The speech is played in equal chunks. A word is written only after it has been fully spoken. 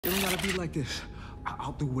gotta be like this.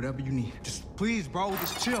 I'll do whatever you need. Just please, bro,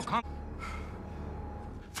 just chill. Calm.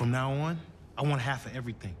 From now on, I want half of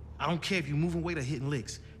everything. I don't care if you're moving weight or hitting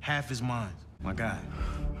licks. Half is mine, my guy.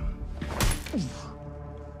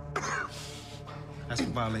 That's for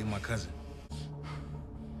violating my cousin.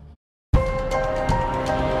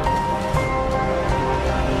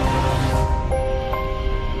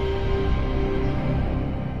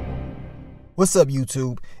 What's up,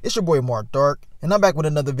 YouTube? It's your boy Mark Dark, and I'm back with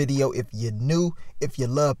another video. If you're new, if you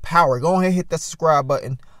love power, go ahead and hit that subscribe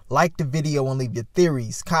button, like the video, and leave your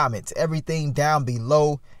theories, comments, everything down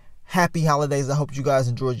below. Happy holidays. I hope you guys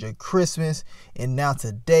enjoyed your Christmas. And now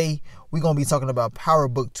today, we're going to be talking about Power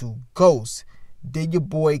Book 2 Ghost. Did your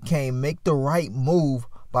boy Kane make the right move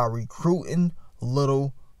by recruiting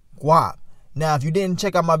Little Guap? Now, if you didn't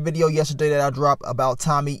check out my video yesterday that I dropped about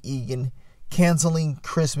Tommy Egan canceling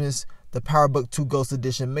Christmas, the Power Book 2 Ghost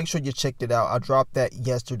Edition, make sure you checked it out. I dropped that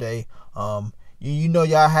yesterday. You know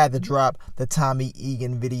y'all had to drop the Tommy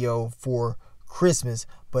Egan video for Christmas,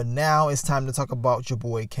 but now it's time to talk about your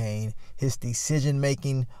boy Kane, his decision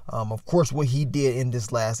making, of course what he did in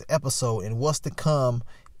this last episode, and what's to come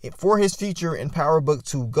for his future in Power Book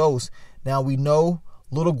 2 Ghost. Now we know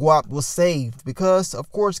Little Guap was saved because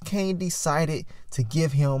of course Kane decided to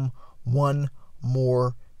give him one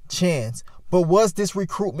more chance. But was this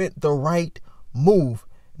recruitment the right move?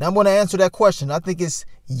 Now I'm going to answer that question. I think it's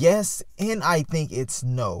yes, and I think it's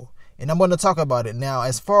no. And I'm going to talk about it. Now,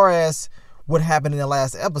 as far as what happened in the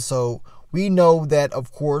last episode, we know that,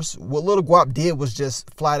 of course, what Little Guap did was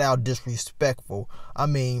just flat out disrespectful. I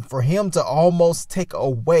mean, for him to almost take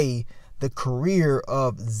away the career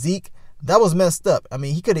of Zeke, that was messed up. I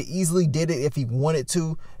mean, he could have easily did it if he wanted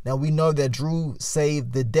to. Now, we know that Drew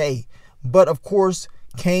saved the day. But, of course,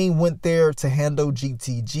 Kane went there to handle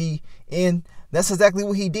GTG, and that's exactly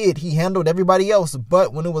what he did. He handled everybody else,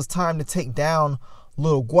 but when it was time to take down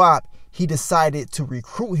Little Guap, he decided to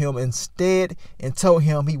recruit him instead and told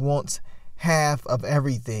him he wants half of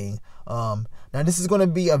everything. Now, this is going to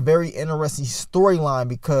be a very interesting storyline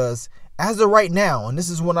because as of right now, and this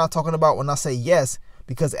is what I'm talking about when I say yes,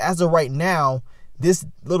 because as of right now, this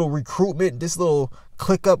little recruitment, this little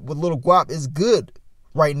click up with Little Guap is good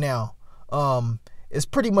right now. It's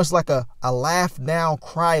pretty much like a laugh now,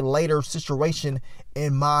 cry later situation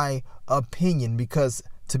in my opinion, because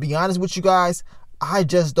to be honest with you guys, I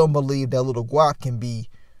just don't believe that Little Guap can be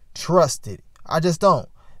trusted. I just don't.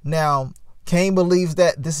 Now, Kane believes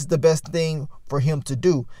that this is the best thing for him to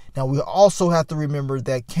do. Now, we also have to remember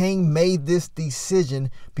that Kane made this decision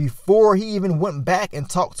before he even went back and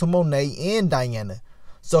talked to Monet and Diana.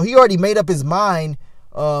 So he already made up his mind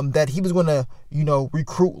that he was going to,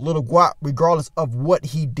 recruit Little Guap regardless of what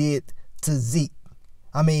he did to Zeke.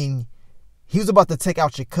 I mean, he was about to take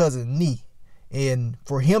out your cousin Nee. And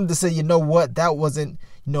for him to say, you know what, that wasn't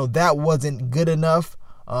good enough.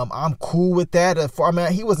 I'm cool with that. I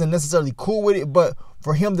mean, he wasn't necessarily cool with it, but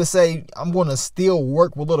for him to say, I'm going to still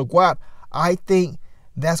work with Little Guap, I think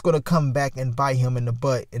that's going to come back and bite him in the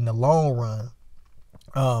butt in the long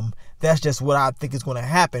run. That's just what I think is going to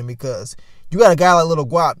happen, because you got a guy like Little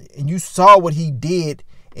Guap and you saw what he did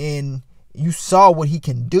and you saw what he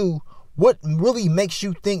can do. What really makes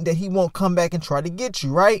you think that he won't come back and try to get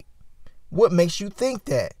you, right? What makes you think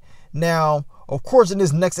that? Now, of course, in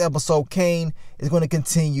this next episode, Kane is going to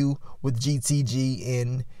continue with GTG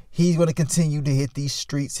and he's going to continue to hit these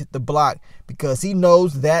streets, hit the block, because he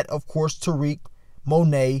knows that, of course, Tariq,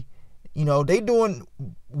 Monet, they doing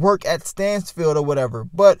work at Stansfield or whatever,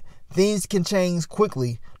 but things can change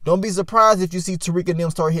quickly. Don't be surprised if you see Tariq and them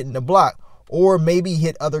start hitting the block, or maybe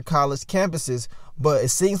hit other college campuses. But it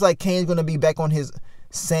seems like Kane's going to be back on his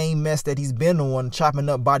same mess that he's been on, chopping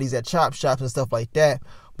up bodies at chop shops and stuff like that.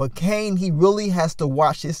 But Kane, he really has to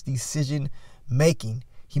watch his decision making.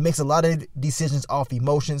 He makes a lot of decisions off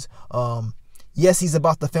emotions. Yes, he's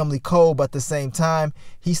about the family code, but at the same time,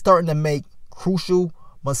 he's starting to make crucial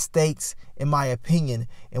mistakes, in my opinion.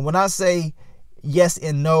 And when I say yes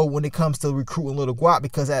and no when it comes to recruiting Little Guap,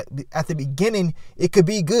 because at the beginning it could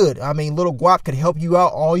be good. I mean, Little Guap could help you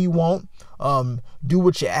out all you want, do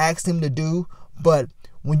what you asked him to do, but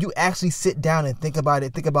when you actually sit down and think about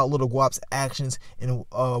it, think about Little Guap's actions and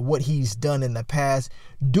what he's done in the past,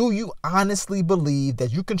 do you honestly believe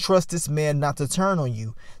that you can trust this man not to turn on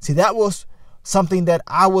you? See, that was something that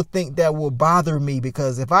I would think that will bother me,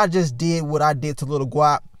 because if I just did what I did to Little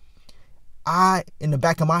Guap, I, in the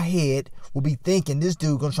back of my head, will be thinking this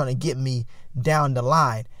dude gonna try to get me down the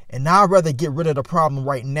line. And I'd rather get rid of the problem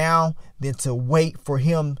right now than to wait for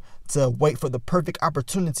him to wait for the perfect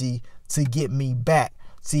opportunity to get me back.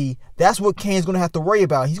 See, that's what Kane's going to have to worry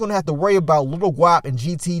about. He's going to have to worry about Little Guap and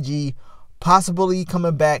GTG possibly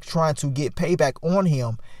coming back, trying to get payback on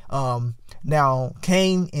him. Now,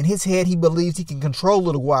 Kane, in his head, he believes he can control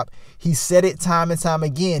Little Guap. He said it time and time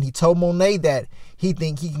again. He told Monet that he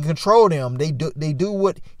think he can control them. They do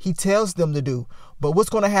what he tells them to do. But what's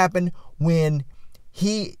going to happen when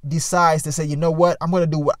he decides to say, you know what, I'm going to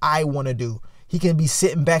do what I want to do? He can be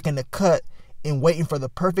sitting back in the cut and waiting for the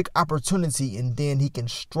perfect opportunity, and then he can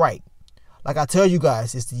strike. Like I tell you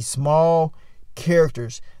guys, it's these small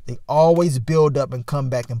characters. They always build up and come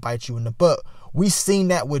back and bite you in the butt. We seen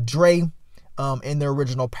that with Dre in the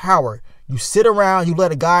original Power. You sit around, you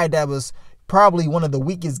let a guy that was probably one of the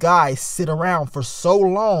weakest guys sit around for so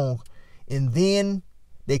long, and then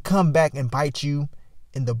they come back and bite you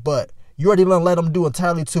in the butt. You already done let them do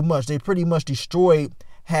entirely too much. They pretty much destroyed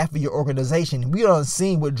half of your organization. We done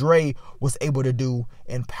seen what Dre was able to do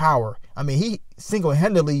in Power. I mean, he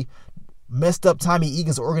single-handedly messed up Tommy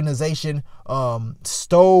Egan's organization,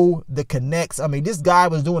 stole the connects. I mean, this guy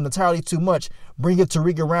was doing entirely too much, bringing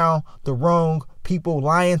Tariq around the wrong people,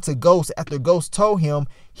 lying to Ghost after Ghost told him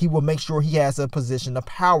he will make sure he has a position of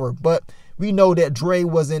power. But we know that Dre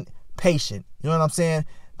wasn't patient. You know what I'm saying?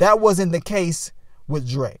 That wasn't the case with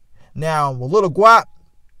Dre. Now, with Little Guap,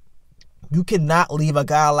 you cannot leave a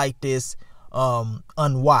guy like this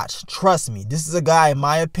unwatched. Trust me, this is a guy, in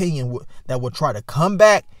my opinion, that will try to come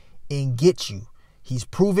back and get you. He's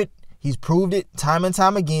proved it time and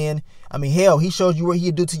time again. I mean, hell, he shows you what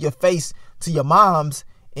he'd do to your face, to your moms,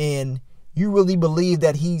 and you really believe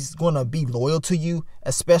that he's going to be loyal to you,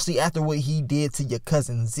 especially after what he did to your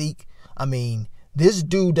cousin Zeke. I mean, this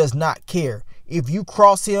dude does not care. If you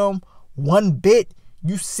cross him one bit,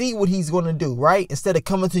 you see what he's going to do, right? Instead of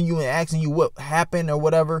coming to you and asking you what happened or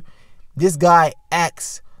whatever, this guy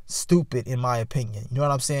acts stupid, in my opinion. You know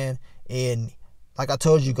what I'm saying? And like I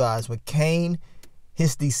told you guys, with Kane,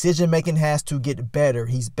 his decision making has to get better.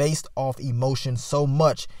 He's based off emotion so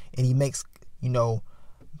much, and he makes,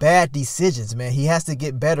 bad decisions, man. He has to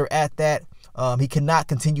get better at that. He cannot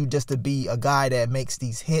continue just to be a guy that makes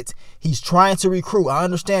these hits. He's trying to recruit. I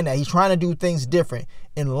understand that. He's trying to do things different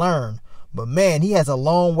and learn. But man, he has a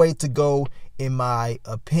long way to go, in my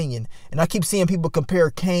opinion. And I keep seeing people compare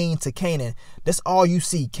Kane to Kanan. That's all you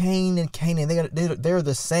see. Kane and Kanan, they're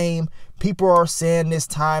the same. People are saying this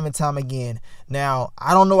time and time again. Now,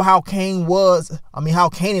 I don't know how Kanan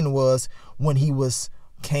was when he was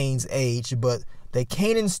Kane's age, but the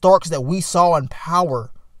Kanan Starks that we saw in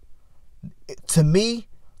Power, to me,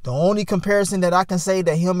 the only comparison that I can say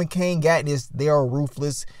that him and Kane got is they are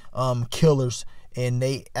ruthless killers, and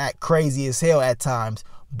they act crazy as hell at times.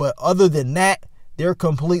 But other than that, they're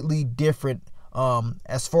completely different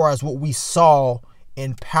as far as what we saw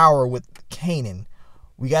in Power with Kanan.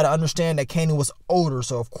 We got to understand that Kanan was older,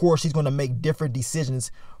 so of course he's going to make different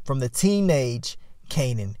decisions from the teenage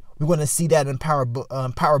Kanan. We're going to see that in Power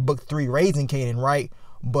Book 3, Raising Kanan, right?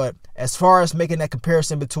 But as far as making that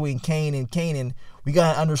comparison between Kane and Kanan, we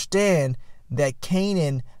got to understand that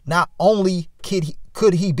Kanan, not only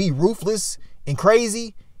could he be ruthless and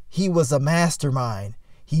crazy, he was a mastermind.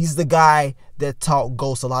 He's the guy that taught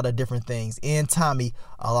Ghost a lot of different things, and Tommy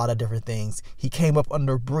a lot of different things. He came up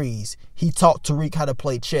under Breeze. He taught Tariq how to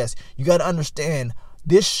play chess. You got to understand,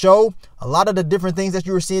 this show, a lot of the different things that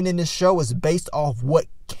you were seeing in this show is based off what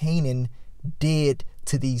Kanan did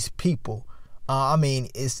to these people. I mean,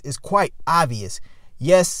 it's quite obvious.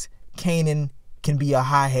 Yes, Kanan can be a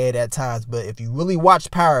hothead at times, but if you really watch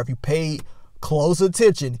Power, if you pay close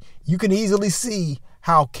attention, you can easily see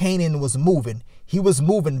how Kanan was moving. He was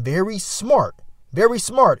moving very smart, very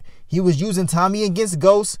smart. He was using Tommy against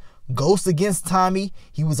Ghost, Ghost against Tommy.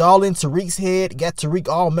 He was all in Tariq's head, got Tariq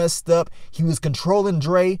all messed up. He was controlling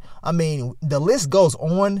Dre. I mean, the list goes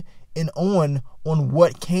on and on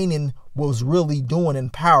what Kanan was really doing in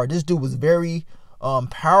Power. This dude was very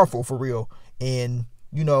powerful for real. And,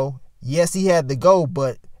 yes, he had to go,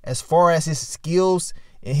 but as far as his skills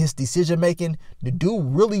and his decision making, the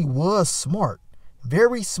dude really was smart.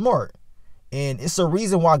 Very smart. And it's a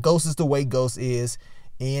reason why Ghost is the way Ghost is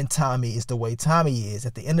and Tommy is the way Tommy is.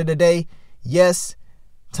 At the end of the day, yes,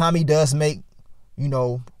 Tommy does make,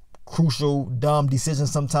 crucial, dumb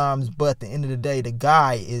decisions sometimes, but at the end of the day, the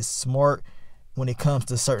guy is smart when it comes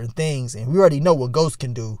to certain things. And we already know what Ghost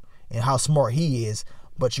can do and how smart he is.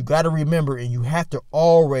 But you got to remember, and you have to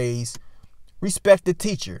always respect the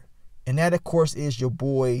teacher. And that, of course, is your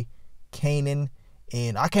boy, Kanan.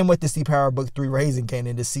 And I can't wait to see Power Book 3, Raising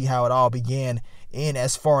Kanan, to see how it all began. And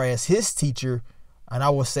as far as his teacher, and I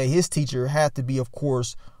will say his teacher had to be, of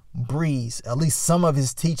course, Breeze. At least some of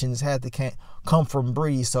his teachings had to come from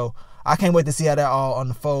Breeze. So I can't wait to see how that all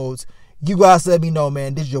unfolds. You guys let me know,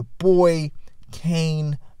 man. Did your boy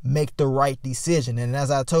Kane make the right decision? And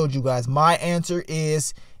as I told you guys, my answer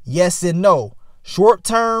is yes and no. Short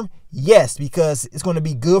term, yes, because it's going to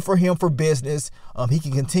be good for him for business. He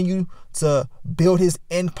can continue to build his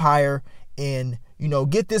empire and,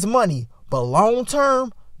 get this money. But long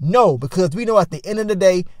term, no, because we know at the end of the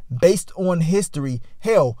day, based on history,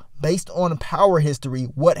 hell, based on power history,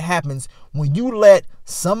 what happens when you let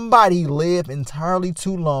somebody live entirely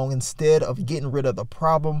too long instead of getting rid of the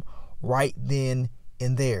problem right then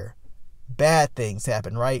and there. Bad things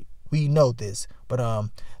happen, right? We know this. But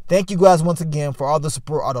thank you guys once again for all the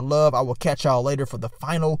support, all the love. I will catch y'all later for the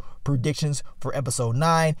final predictions for episode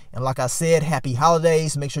 9. And like I said, happy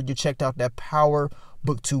holidays. Make sure you checked out that Power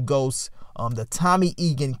Book 2 Ghosts, the Tommy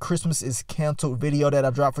Egan Christmas is Canceled video that I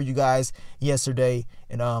dropped for you guys yesterday.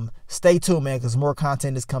 And stay tuned, man, because more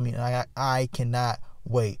content is coming. And I cannot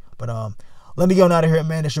wait. But let me get on out of here,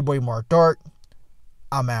 man. It's your boy Mark Dark.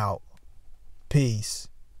 I'm out. Peace.